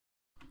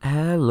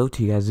Hello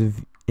to you guys,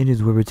 if it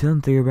is Wilbur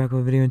and you're back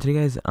with a video, and today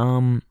guys,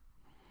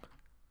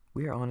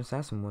 we are on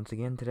Assassin once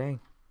again today.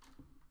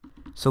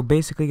 So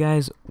basically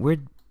guys, we're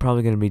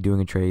probably going to be doing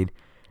a trade,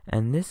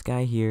 and this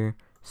guy here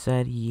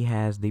said he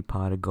has the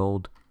pot of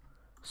gold,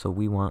 so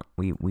we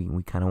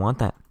kind of want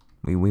that.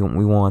 We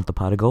want the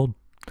pot of gold,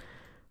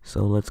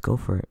 so let's go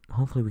for it.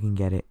 Hopefully we can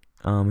get it.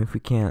 If we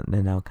can't,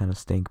 then that'll kind of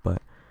stink,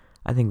 but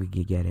I think we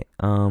could get it.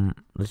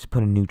 Let's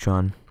put a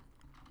Neutron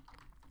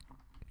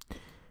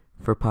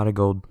for pot of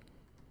gold.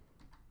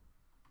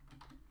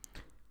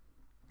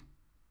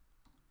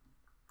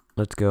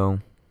 Let's go.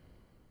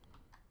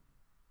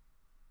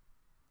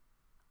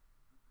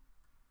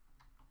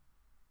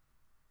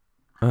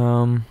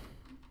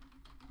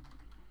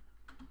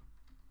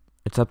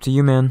 It's up to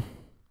you, man.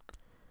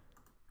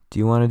 Do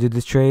you want to do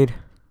this trade?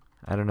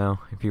 I don't know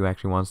if he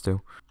actually wants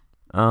to.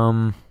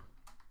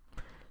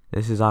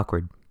 This is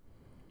awkward.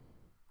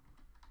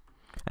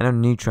 I know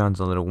Neutron's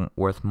a little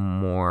worth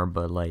more,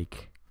 but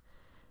like,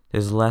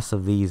 there's less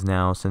of these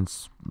now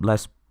since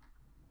less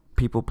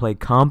people play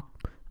comp,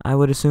 I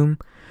would assume.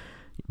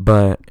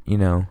 But, you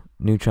know,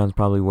 Neutron's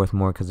probably worth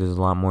more because there's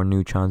a lot more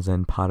Neutrons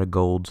than pot of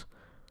golds.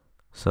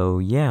 So,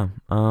 yeah.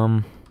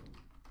 I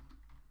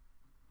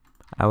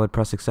would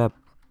press accept.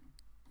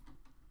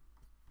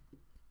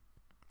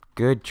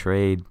 Good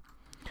trade.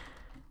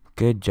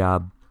 Good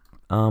job.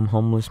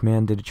 Homeless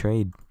man did a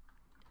trade.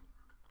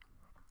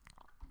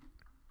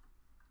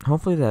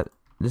 Hopefully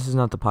this is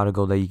not the pot of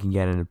gold that you can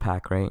get in a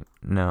pack, right?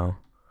 No.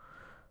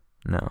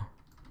 No.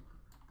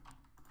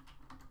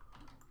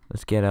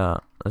 Let's get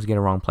a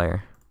wrong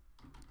player.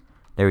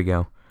 There we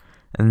go.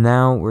 And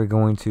now we're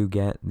going to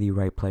get the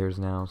right players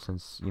now,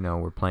 since you know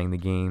we're playing the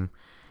game,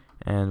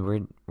 and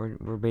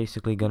we're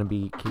basically gonna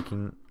be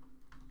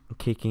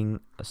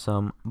kicking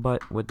some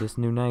butt with this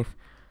new knife.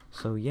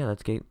 So yeah,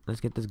 let's get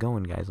this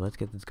going, guys. Let's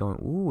get this going.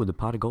 Ooh, the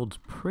pot of gold's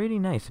pretty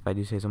nice, if I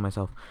do say so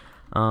myself.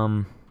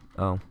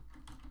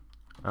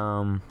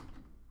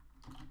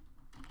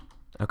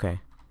 Okay.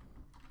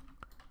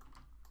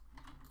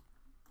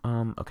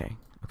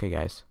 Okay,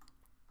 guys.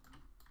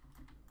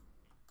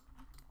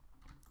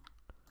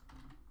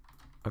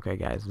 Okay,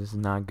 guys, this is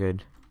not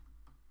good.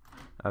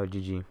 Oh,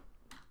 GG.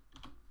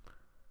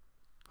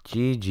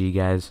 GG,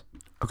 guys.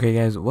 Okay,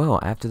 guys, well,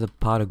 after the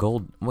pot of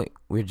gold... Wait,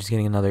 we're just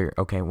getting another...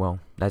 Okay,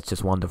 well, that's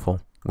just wonderful.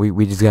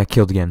 We just got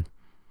killed again.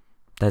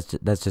 That's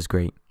just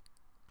great.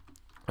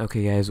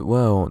 Okay, guys,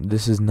 well,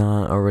 this is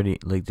not already...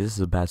 Like, this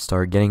is a bad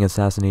start. Getting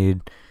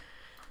assassinated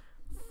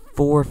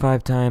 4 or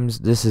 5 times,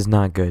 this is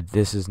not good.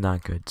 This is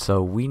not good.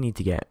 So we need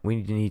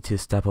to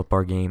step up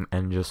our game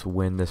and just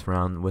win this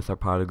round with our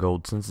pot of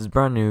gold. Since it's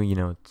brand new, you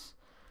know, it's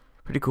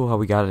pretty cool how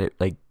we got it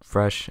like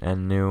fresh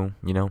and new,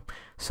 you know.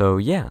 So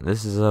yeah,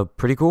 this is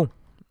pretty cool.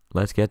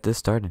 Let's get this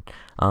started.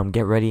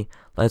 Get ready.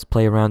 Let's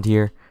play around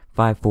here.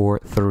 5,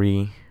 4,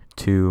 3,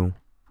 2,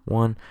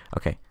 1.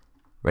 Okay,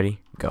 ready,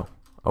 go.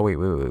 Oh wait.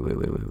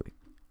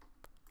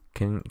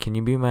 Can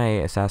you be my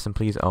assassin,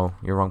 please? Oh,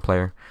 you're wrong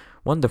player.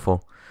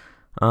 Wonderful.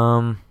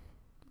 Who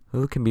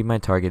can be my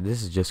target?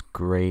 This is just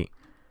great.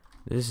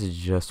 This is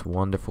just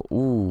wonderful.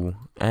 Ooh,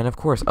 and of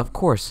course,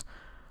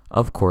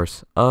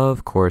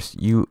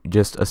 you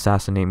just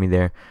assassinate me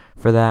there.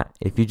 For that,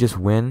 if you just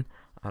win,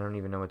 I don't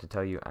even know what to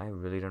tell you. I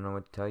really don't know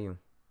what to tell you.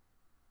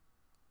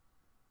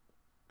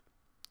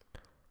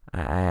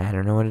 I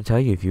don't know what to tell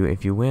you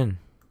if you win.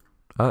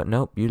 Oh,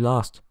 nope, you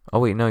lost. Oh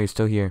wait, no, you're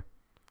still here.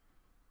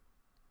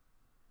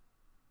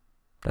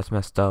 That's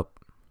messed up.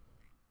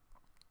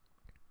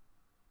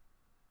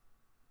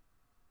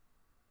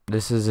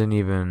 This isn't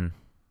even...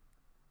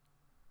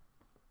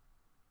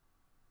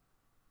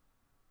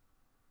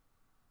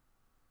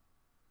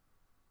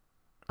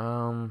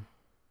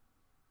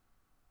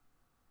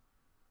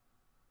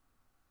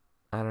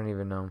 I don't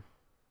even know.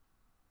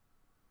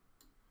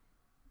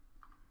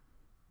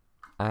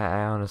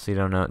 I honestly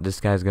don't know. This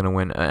guy's gonna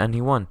win, and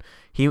he won.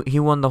 He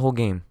won the whole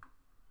game.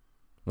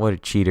 What a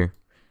cheater.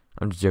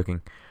 I'm just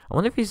joking. I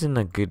wonder if he's in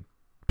a good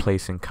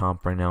place in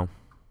comp right now.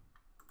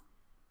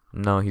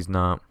 No, he's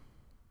not.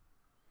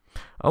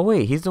 Oh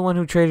wait, he's the one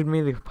who traded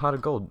me the pot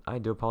of gold. I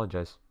do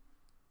apologize.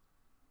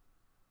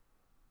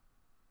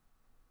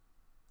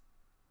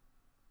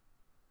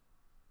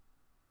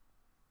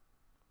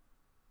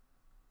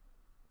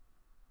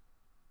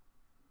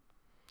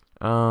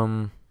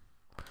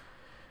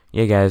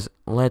 Yeah, guys,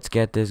 let's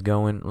get this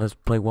going. Let's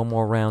play one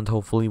more round.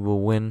 Hopefully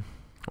we'll win.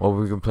 Well,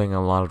 we've been playing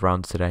a lot of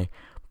rounds today,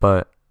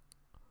 but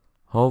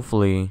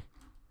hopefully,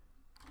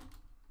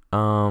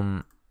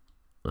 let's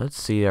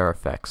see our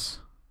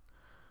effects.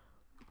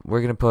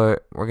 We're gonna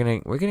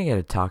get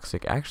a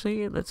toxic.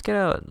 Actually, let's get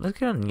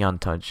a neon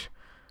touch.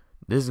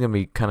 This is gonna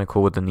be kind of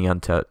cool with the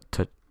neon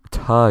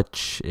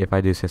touch, if I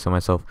do say so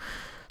myself.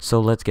 So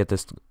let's get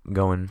this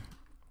going.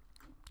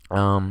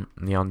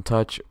 Neon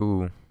touch.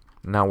 Ooh,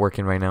 not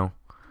working right now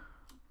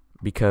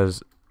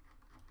because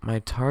my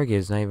target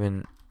is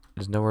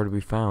is nowhere to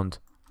be found.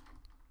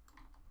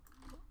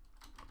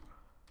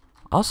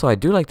 Also, I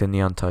do like the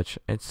neon touch.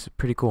 It's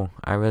pretty cool.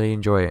 I really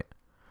enjoy it.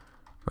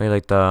 Really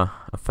like the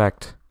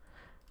effect.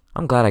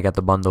 I'm glad I got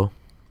the bundle.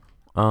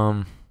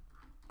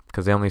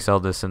 Because they only sell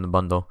this in the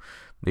bundle,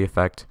 the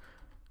effect,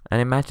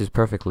 and it matches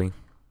perfectly.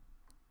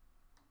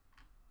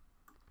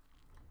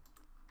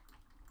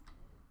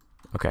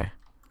 Okay.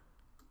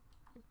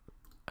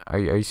 Are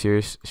you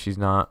serious? She's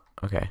not.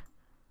 Okay.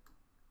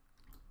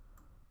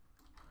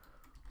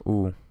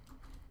 Ooh.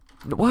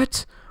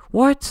 What?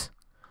 What?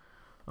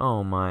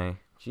 Oh my.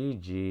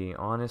 GG.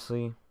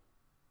 Honestly,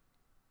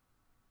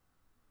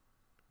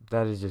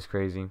 that is just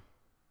crazy.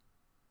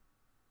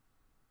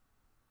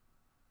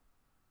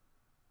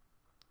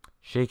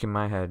 Shaking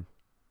my head.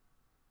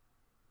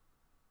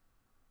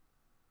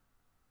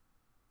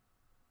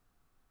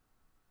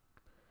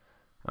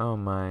 Oh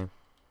my.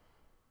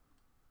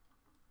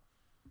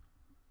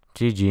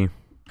 GG.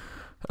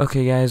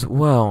 Okay, guys.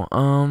 Well,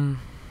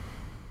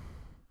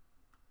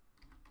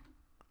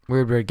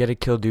 weird red, get a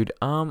kill, dude.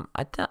 I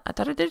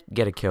thought I did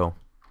get a kill.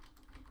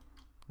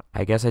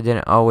 I guess I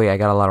didn't. Oh wait, I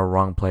got a lot of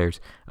wrong players.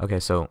 Okay,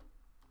 so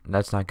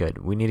that's not good.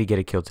 We need to get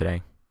a kill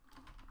today.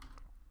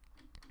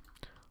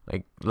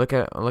 Like, look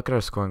at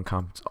our scoring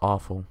comp. It's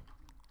awful.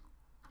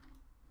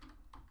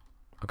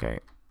 Okay.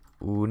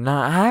 Ooh,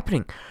 not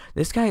happening.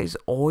 This guy is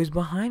always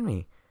behind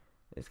me.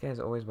 This guy's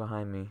always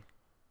behind me.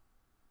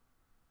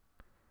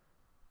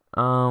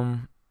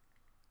 Oh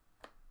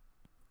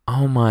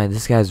my,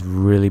 this guy's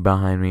really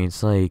behind me.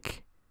 It's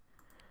like,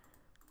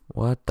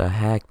 what the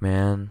heck,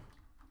 man?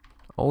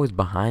 Always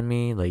behind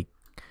me. Like,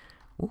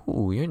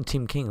 ooh, you're in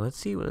Team King. Let's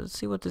see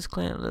what this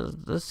clan.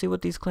 Let's see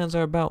what these clans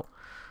are about.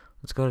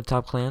 Let's go to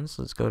top clans.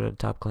 Let's go to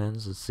top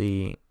clans. Let's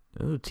see.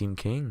 Ooh, Team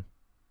King.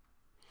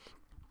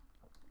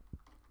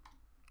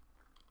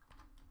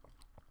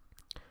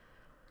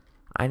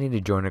 I need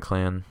to join a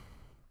clan.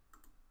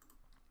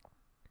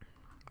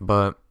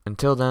 But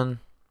until then,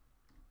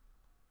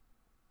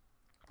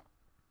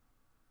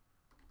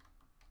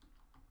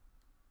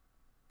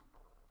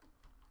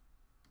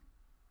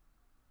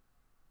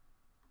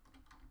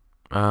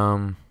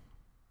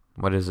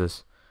 what is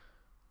this?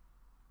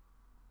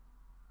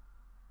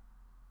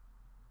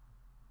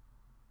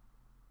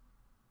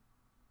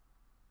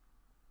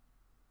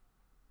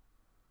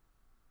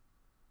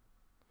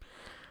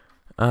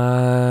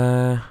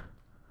 Uh,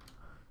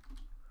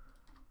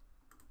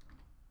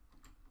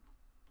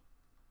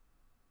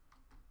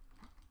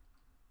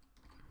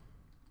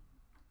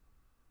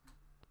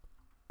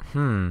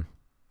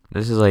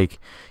 This is like,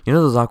 you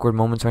know those awkward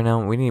moments right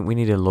now? We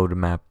need to load a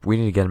map. We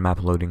need to get a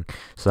map loading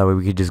so that way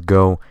we could just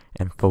go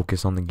and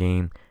focus on the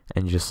game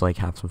and just like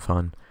have some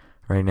fun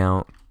right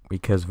now.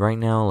 Because right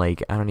now,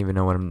 like, I don't even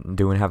know what I'm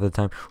doing half the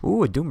time.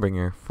 Ooh, a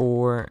Doombringer.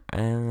 4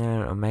 and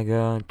then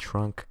Omega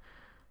Trunk.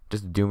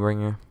 Just a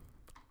Doombringer.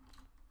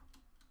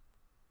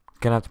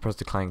 Gonna have to press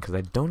decline because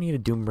I don't need a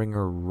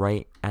Doombringer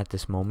right at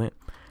this moment.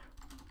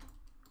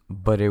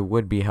 But it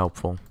would be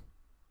helpful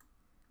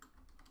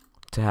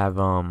to have,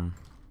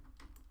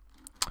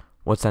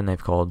 what's that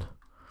knife called?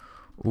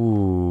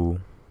 Ooh.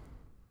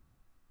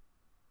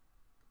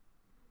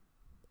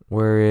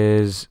 Where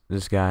is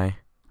this guy?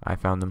 I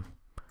found him.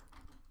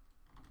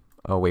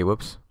 Oh, wait,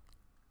 whoops.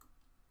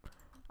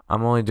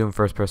 I'm only doing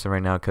first person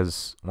right now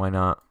because why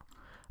not?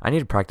 I need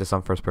to practice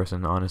on first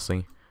person,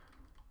 honestly.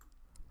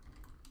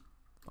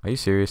 Are you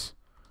serious?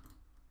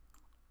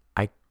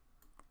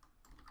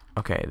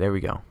 Okay, there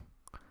we go.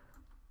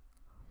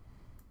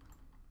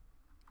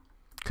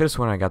 Could have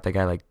sworn I got that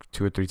guy like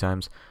 2 or 3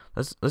 times.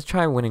 Let's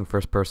try winning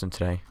first person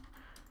today,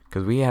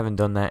 because we haven't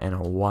done that in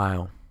a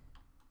while.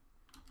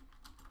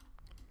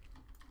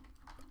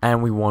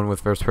 And we won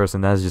with first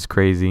person. That's just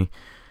crazy.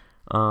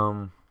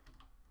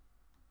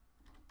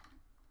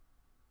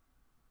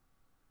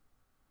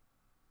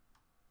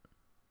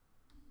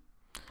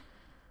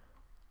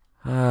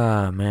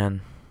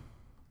 Man.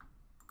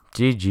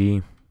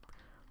 GG.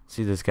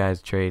 See this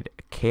guy's trade.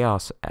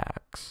 Chaos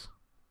Axe.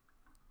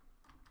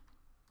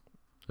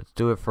 Let's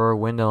do it for a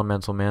wind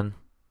elemental, man.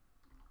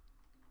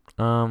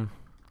 Do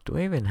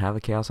I even have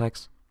a Chaos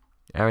Axe?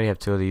 I already have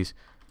 2 of these.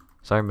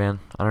 Sorry, man.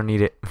 I don't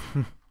need it.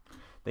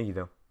 Thank you,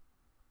 though.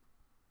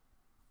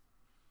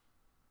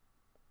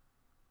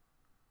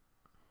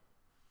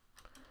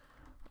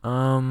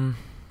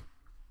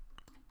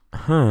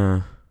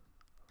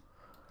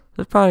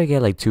 Let's probably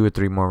get like 2 or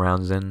 3 more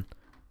rounds in.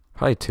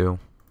 Probably 2.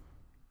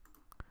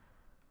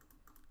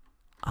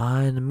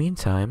 In the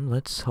meantime,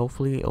 let's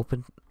hopefully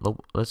open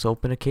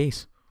a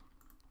case.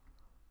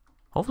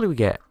 Hopefully we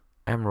get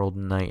Emerald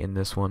Knight in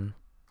this one.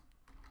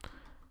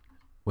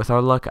 With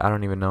our luck, I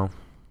don't even know.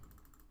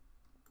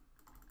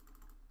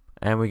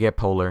 And we get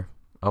Polar.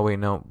 Oh wait,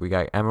 no, we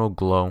got Emerald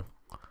Glow.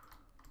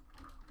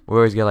 We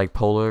always get like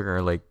Polar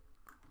or like,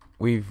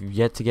 we've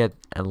yet to get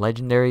a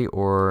legendary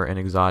or an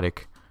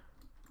exotic.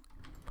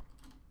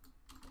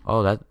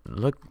 Oh, that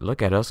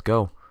look at us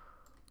go.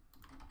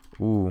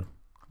 Ooh,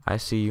 I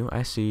see you.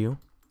 I see you.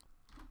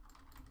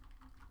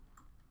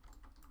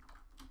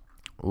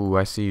 Ooh,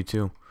 I see you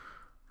too.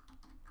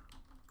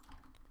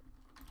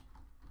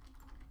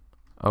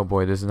 Oh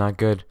boy, this is not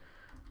good.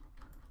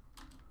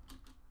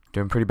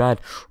 Doing pretty bad.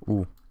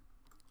 Ooh.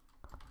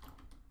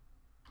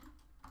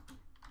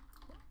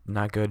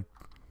 Not good.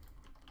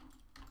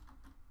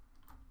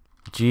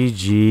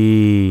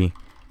 GG.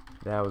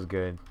 That was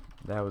good.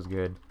 That was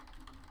good.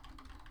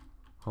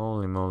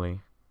 Holy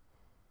moly.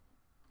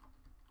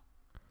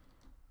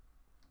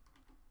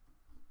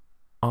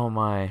 Oh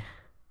my.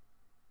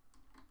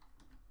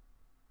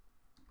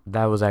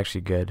 That was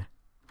actually good.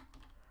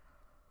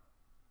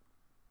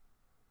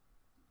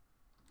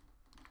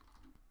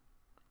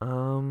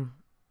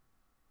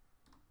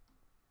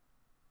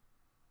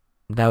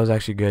 That was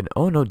actually good.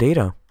 Oh, no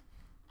data.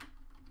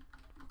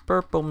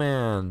 Purple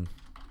man.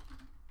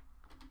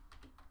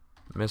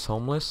 Miss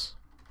Homeless.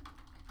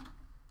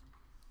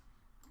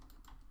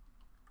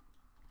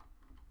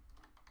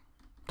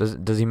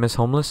 Does he miss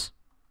homeless?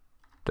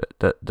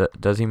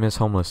 Does he miss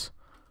homeless?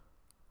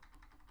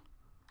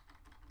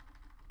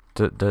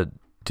 Do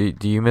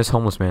you miss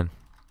homeless man?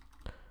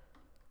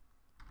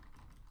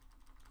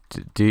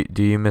 Do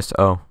you miss?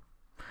 Oh,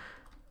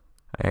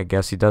 I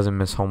guess he doesn't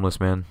miss homeless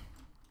man.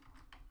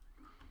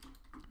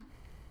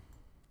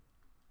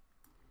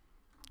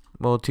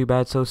 Well, too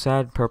bad, so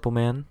sad, purple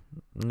man.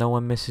 No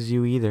one misses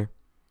you either.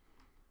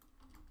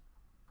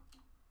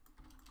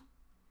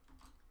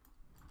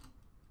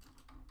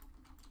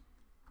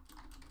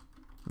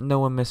 No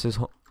one misses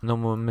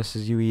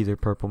you either,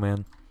 purple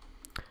man.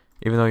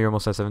 Even though you're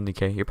almost at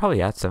 70k. You're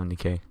probably at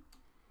 70k.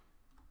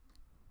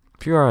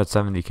 If you are at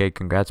 70k,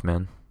 congrats,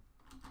 man.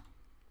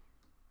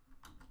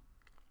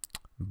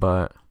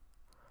 But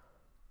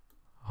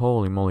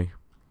holy moly.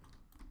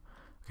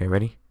 Okay,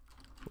 ready?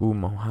 Ooh,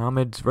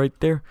 Mohammed's right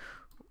there.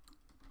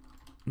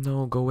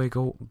 No, go away,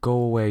 go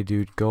away,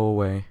 dude. Go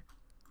away.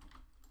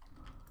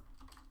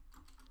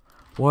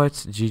 What?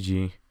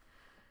 GG.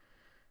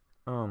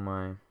 Oh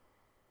my.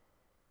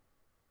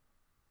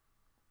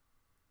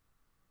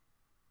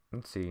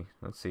 Let's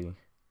see.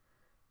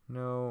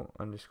 No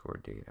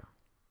underscore data.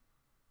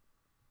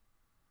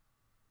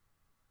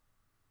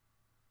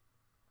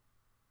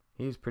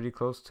 He's pretty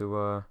close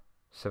to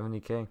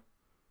 70k.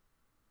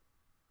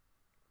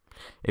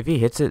 If he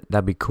hits it,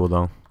 that'd be cool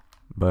though.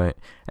 But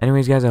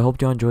anyways, guys, I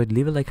hope you all enjoyed.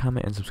 Leave a like,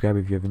 comment, and subscribe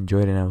if you have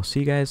enjoyed, and I will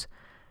see you guys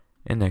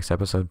in the next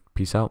episode.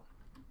 Peace out.